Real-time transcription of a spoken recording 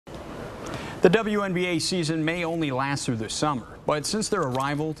The WNBA season may only last through the summer, but since their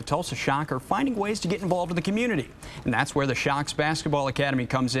arrival, the Tulsa Shock are finding ways to get involved in the community. And that's where the Shock's Basketball Academy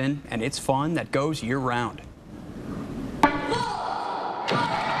comes in, and it's fun that goes year-round.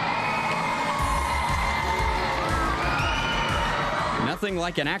 Nothing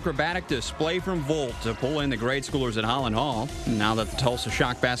like an acrobatic display from Volt to pull in the grade schoolers at Holland Hall. Now that the Tulsa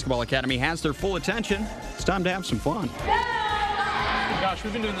Shock Basketball Academy has their full attention, it's time to have some fun. Gosh,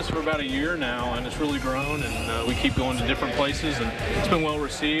 we've been doing this for about a year now, and it's really grown, and we keep going to different places, and it's been well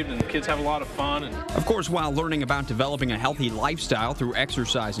received, and the kids have a lot of fun. Of course, while learning about developing a healthy lifestyle through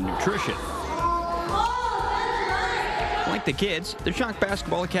exercise and nutrition. Like the kids, the Shock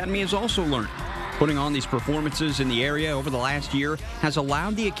Basketball Academy has also learned. Putting on these performances in the area over the last year has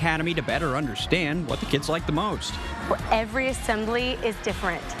allowed the Academy to better understand what the kids like the most. Every assembly is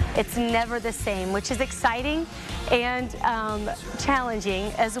different. It's never the same, which is exciting and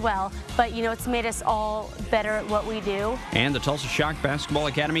challenging as well. But, you know, it's made us all better at what we do. And the Tulsa Shock Basketball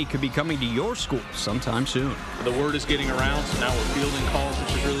Academy could be coming to your school sometime soon. The word is getting around, so now we're fielding calls,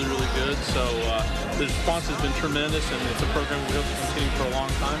 which is really, really good. So the response has been tremendous, and it's a program we hope to continue for a long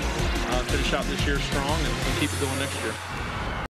time. Finish out this year strong and keep it going next year.